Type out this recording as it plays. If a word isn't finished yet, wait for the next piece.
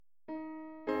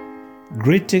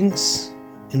Greetings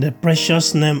in the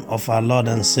precious name of our Lord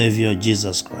and Savior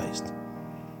Jesus Christ,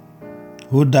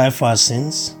 who died for our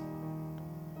sins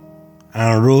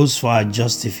and rose for our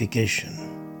justification.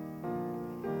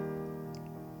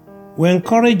 We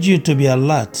encourage you to be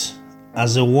alert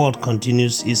as the world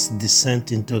continues its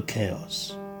descent into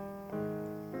chaos.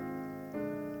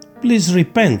 Please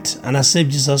repent and accept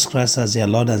Jesus Christ as your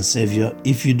Lord and Savior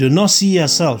if you do not see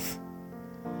yourself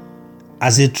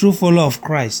as a true follower of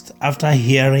Christ after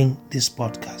hearing this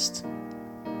podcast.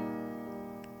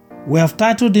 We have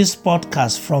titled this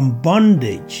podcast From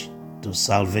Bondage to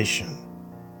Salvation.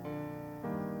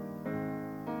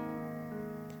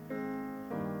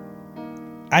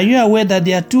 Are you aware that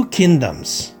there are two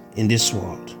kingdoms in this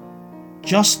world?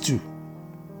 Just two.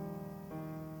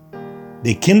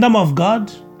 The kingdom of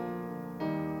God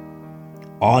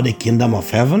or the kingdom of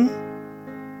heaven,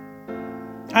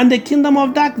 and the kingdom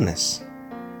of darkness.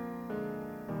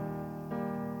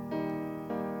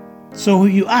 So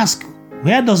you ask,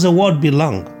 where does the world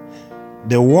belong?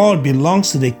 The world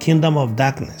belongs to the kingdom of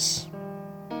darkness.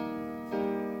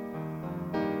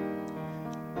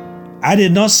 I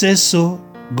did not say so,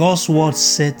 God's word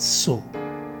said so.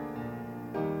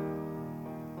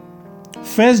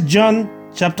 1 John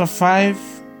chapter 5,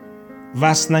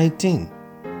 verse 19.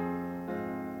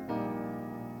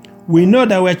 We know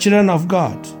that we're children of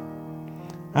God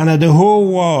and that the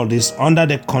whole world is under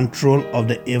the control of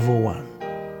the evil one.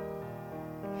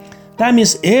 That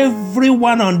means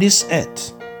everyone on this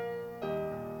earth,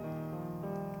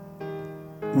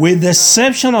 with the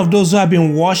exception of those who have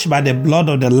been washed by the blood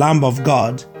of the Lamb of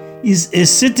God, is a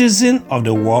citizen of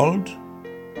the world,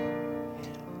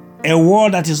 a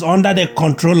world that is under the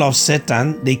control of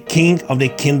Satan, the king of the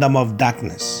kingdom of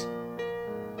darkness.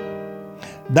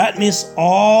 That means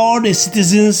all the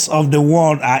citizens of the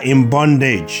world are in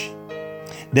bondage.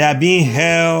 They are being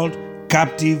held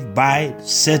captive by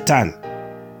Satan.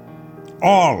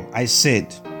 All, I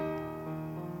said,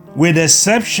 with the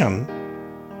exception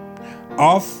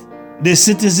of the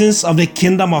citizens of the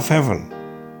kingdom of heaven.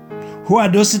 Who are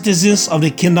those citizens of the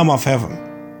kingdom of heaven?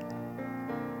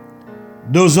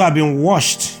 Those who have been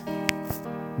washed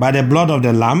by the blood of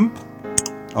the Lamb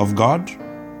of God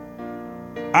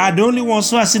are the only ones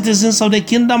who are citizens of the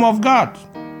kingdom of God.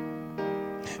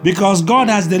 Because God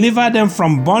has delivered them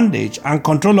from bondage and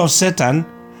control of Satan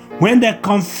when they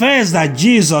confess that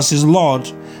Jesus is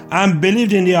Lord and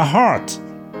believed in their heart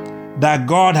that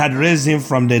God had raised him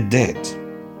from the dead.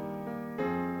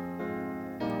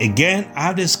 Again, I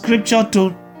have the scripture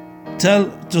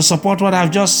to support what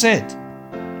I've just said.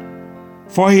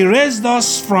 For he raised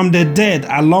us from the dead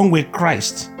along with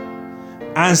Christ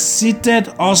and seated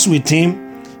us with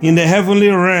him in the heavenly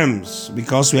realms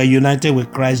because we are united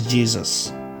with Christ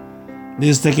Jesus.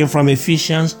 This is taken from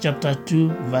Ephesians chapter 2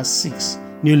 verse 6,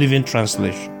 New Living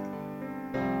Translation.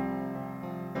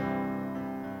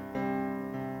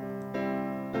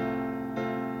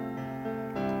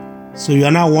 So you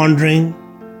are now wondering,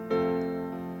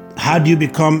 how do you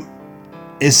become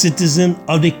a citizen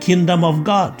of the kingdom of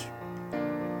God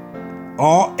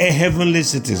or a heavenly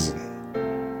citizen?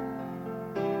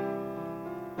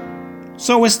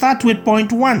 So we start with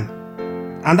point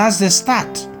 1, and that's the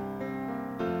start.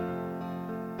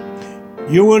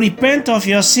 You will repent of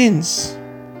your sins,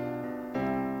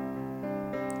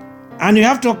 and you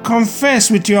have to confess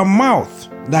with your mouth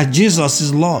that Jesus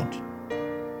is Lord,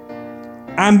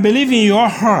 and believe in your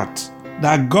heart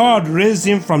that God raised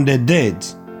him from the dead,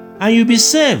 and you'll be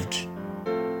saved.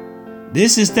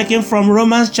 This is taken from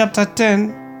Romans chapter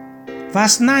 10,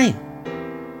 verse 9.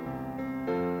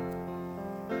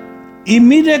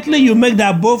 Immediately you make the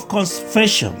above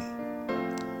confession,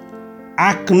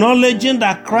 acknowledging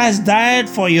that Christ died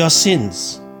for your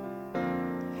sins.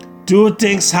 Two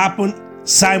things happen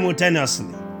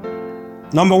simultaneously.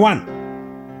 Number 1,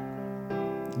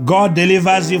 God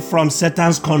delivers you from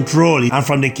Satan's control and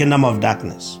from the kingdom of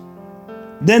darkness.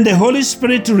 Then the Holy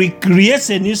Spirit recreates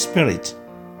a new spirit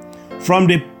from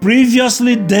the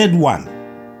previously dead one.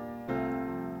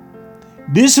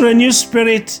 This renewed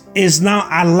spirit is now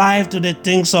alive to the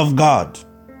things of God.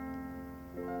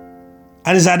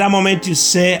 And it's at that moment you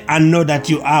say and know that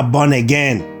you are born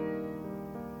again.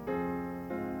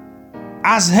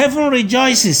 As heaven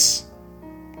rejoices,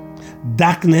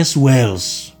 darkness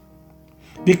wails,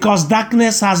 because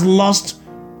darkness has lost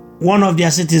one of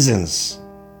their citizens.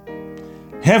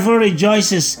 Heaven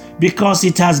rejoices because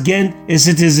it has gained a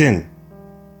citizen.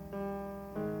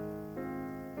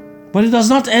 But it does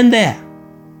not end there.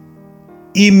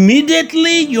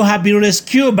 Immediately you have been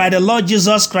rescued by the Lord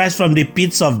Jesus Christ from the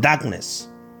pits of darkness.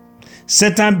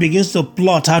 Satan begins to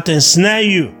plot how to ensnare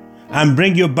you and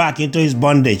bring you back into his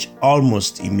bondage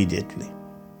almost immediately.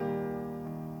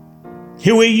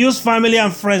 He will use family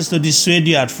and friends to dissuade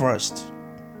you at first.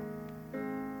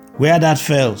 Where that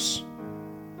fails,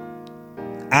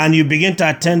 and you begin to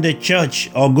attend a church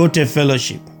or go to a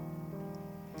fellowship,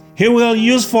 he will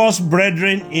use false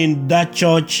brethren in that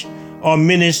church or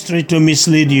ministry to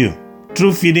mislead you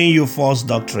through feeding you false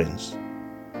doctrines.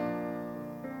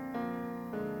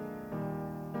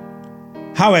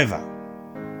 However,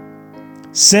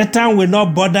 Satan will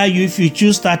not bother you if you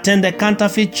choose to attend a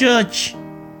counterfeit church,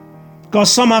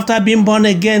 because some, after being born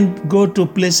again, go to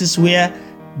places where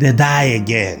they die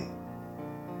again.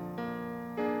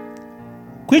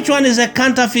 Which one is a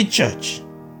counterfeit church?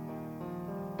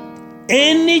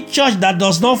 Any church that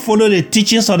does not follow the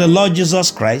teachings of the Lord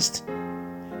Jesus Christ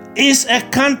is a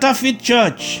counterfeit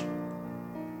church.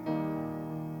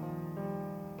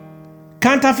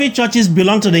 Counterfeit churches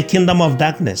belong to the kingdom of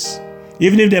darkness,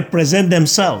 even if they present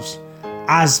themselves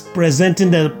as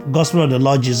presenting the gospel of the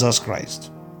Lord Jesus Christ.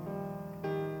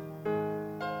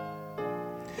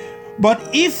 But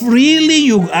if really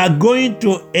you are going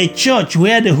to a church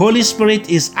where the Holy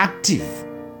Spirit is active,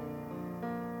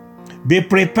 be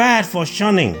prepared for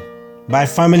shunning by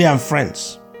family and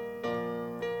friends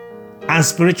and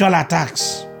spiritual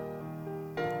attacks.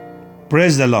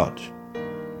 Praise the Lord.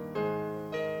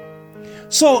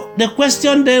 So the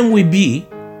question then will be,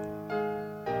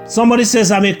 somebody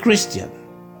says, I'm a Christian.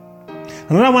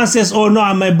 Another one says, oh no,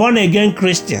 I'm a born-again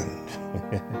Christian.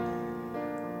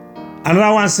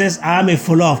 Another one says, I am a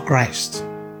follower of Christ.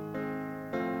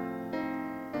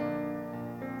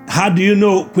 How do you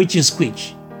know which is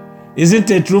which?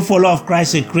 Isn't a true follower of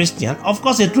Christ a Christian? Of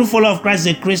course, a true follower of Christ,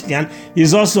 a Christian,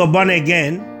 is also born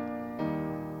again,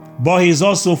 but he's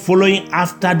also following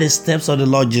after the steps of the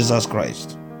Lord Jesus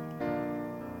Christ.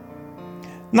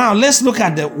 Now, let's look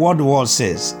at what the world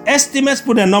says. Estimates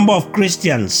put the number of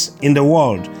Christians in the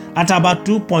world at about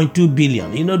 2.2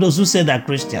 billion. You know, those who say they're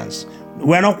Christians.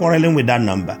 We're not quarreling with that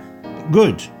number.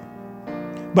 Good.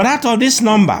 But out of this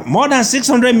number, more than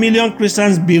 600 million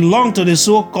Christians belong to the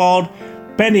so-called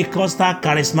Pentecostal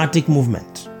charismatic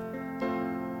movement.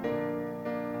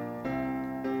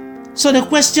 So the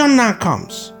question now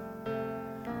comes,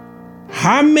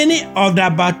 how many of the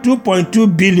about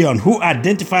 2.2 billion who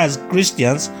identify as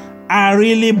Christians are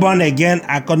really born again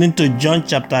according to John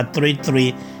chapter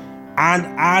 3:3 and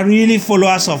are really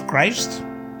followers of Christ?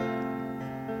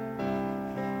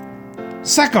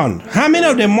 Second, how many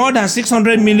of the more than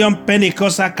 600 million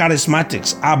Pentecostal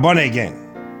charismatics are born again?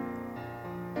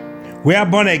 Where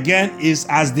born again is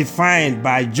as defined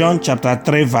by John chapter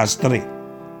 3 verse 3.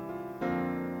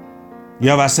 You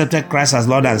have accepted Christ as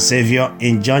Lord and Savior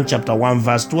in John chapter 1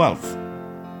 verse 12.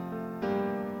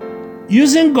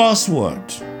 Using God's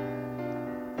word,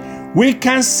 we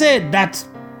can say that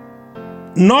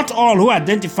not all who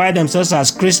identify themselves as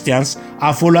Christians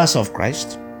are followers of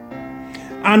Christ,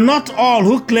 and not all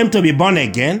who claim to be born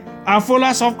again are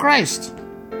followers of Christ.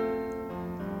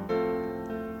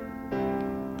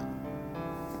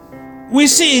 We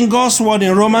see in God's word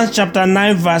in Romans chapter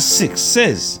 9 verse 6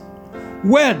 says,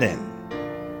 well then,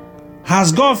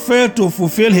 has God failed to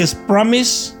fulfill his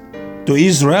promise to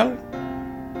Israel?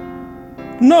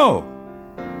 No.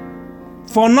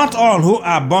 For not all who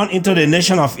are born into the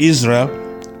nation of Israel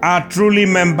are truly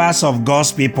members of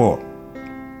God's people.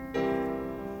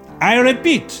 I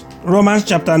repeat, Romans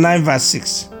chapter 9 verse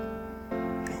 6.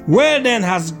 Well then,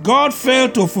 has God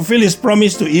failed to fulfill his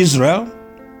promise to Israel?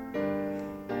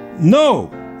 No,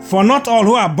 for not all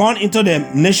who are born into the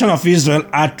nation of Israel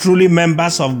are truly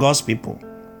members of God's people.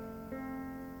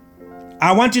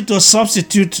 I want you to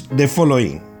substitute the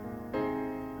following.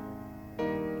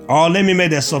 Or let me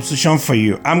make the substitution for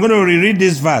you. I'm going to reread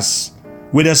this verse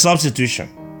with a substitution.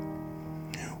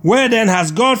 Where then,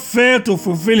 has God failed to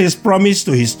fulfill his promise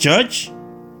to his church?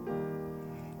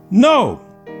 No,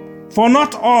 for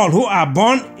not all who are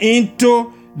born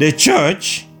into the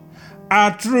church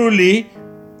are truly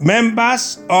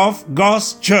members of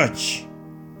God's church.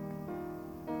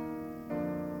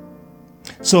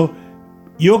 So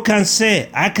you can say,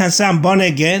 I can say I'm born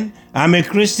again, I'm a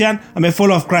Christian, I'm a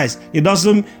follower of Christ.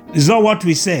 It's not what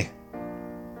we say.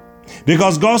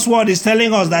 Because God's word is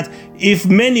telling us that if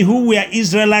many who were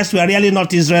Israelites were really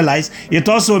not Israelites, it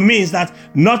also means that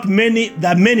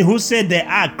many who say they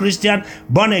are Christian,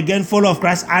 born again, follower of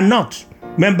Christ, are not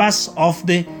members of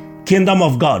the kingdom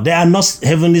of God. They are not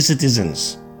heavenly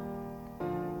citizens.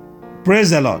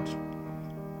 Praise the Lord.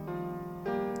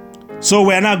 So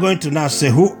we're now going to now say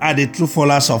who are the true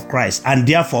followers of Christ, and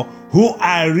therefore who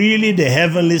are really the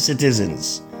heavenly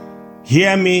citizens.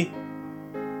 Hear me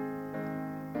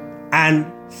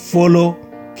and follow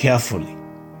carefully.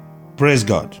 Praise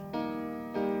God.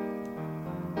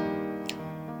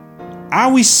 I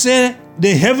will say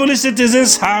the heavenly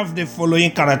citizens have the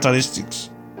following characteristics.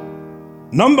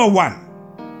 Number 1,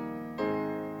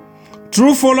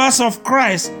 true followers of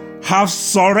Christ have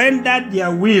surrendered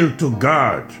their will to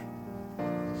God.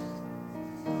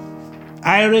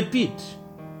 I repeat,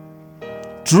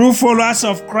 true followers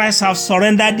of Christ have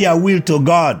surrendered their will to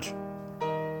God.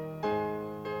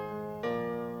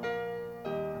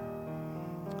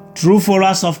 True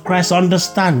followers of Christ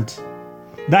understand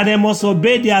that they must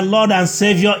obey their Lord and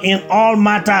Savior in all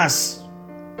matters.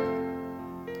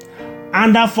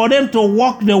 And that for them to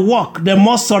walk the walk, they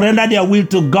must surrender their will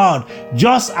to God,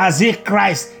 just as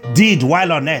Christ did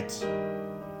while on earth.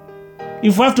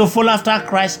 If we have to follow after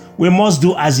Christ, we must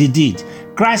do as he did.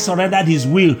 Christ surrendered his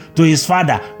will to his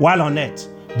Father while on earth.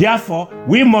 Therefore,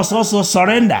 we must also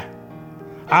surrender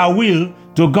our will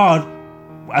to God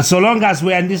so long as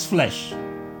we are in this flesh.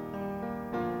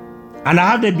 And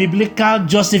I have the biblical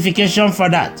justification for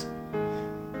that.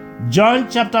 John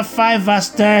chapter 5 verse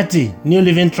 30, New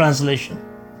Living Translation.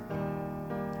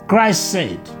 Christ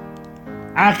said,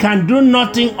 I can do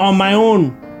nothing on my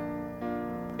own.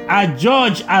 I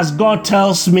judge as God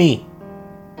tells me.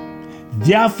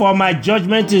 Therefore my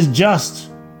judgment is just,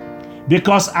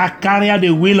 because I carry out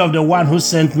the will of the one who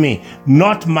sent me,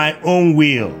 not my own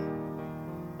will.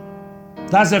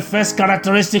 That's the first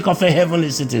characteristic of a heavenly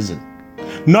citizen.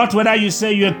 Not whether you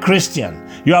say you're a Christian,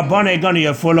 you are born again,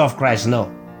 you're a follower of Christ.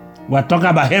 No. We're talking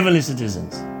about heavenly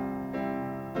citizens.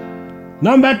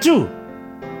 Number 2,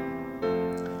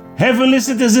 heavenly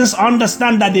citizens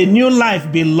understand that the new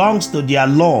life belongs to their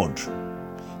Lord.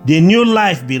 The new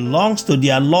life belongs to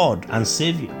their Lord and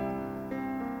Savior.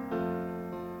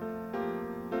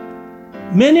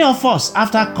 Many of us,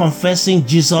 after confessing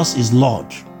Jesus is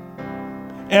Lord,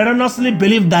 erroneously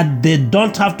believe that they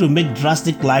don't have to make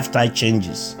drastic lifestyle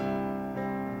changes.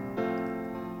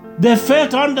 They fail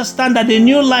to understand that the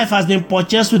new life has been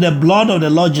purchased with the blood of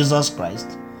the Lord Jesus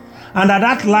Christ, and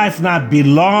that life now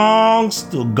belongs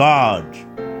to God.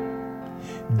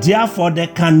 Therefore, they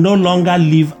can no longer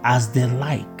live as they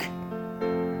like,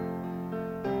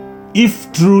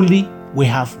 if truly we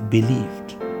have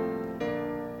believed.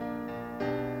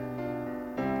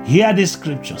 Hear this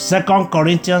scripture, 2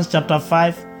 Corinthians chapter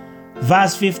 5,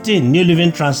 verse 15, New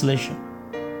Living Translation.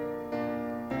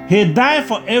 He died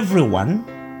for everyone,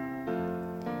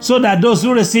 so that those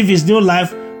who receive his new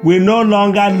life will no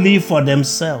longer live for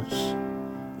themselves.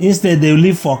 Instead, they will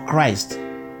live for Christ,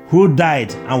 who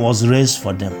died and was raised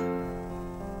for them.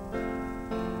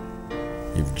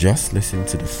 You've just listened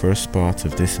to the first part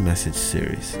of this message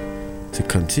series. To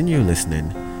continue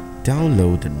listening,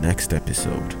 download the next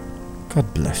episode.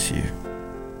 God bless you.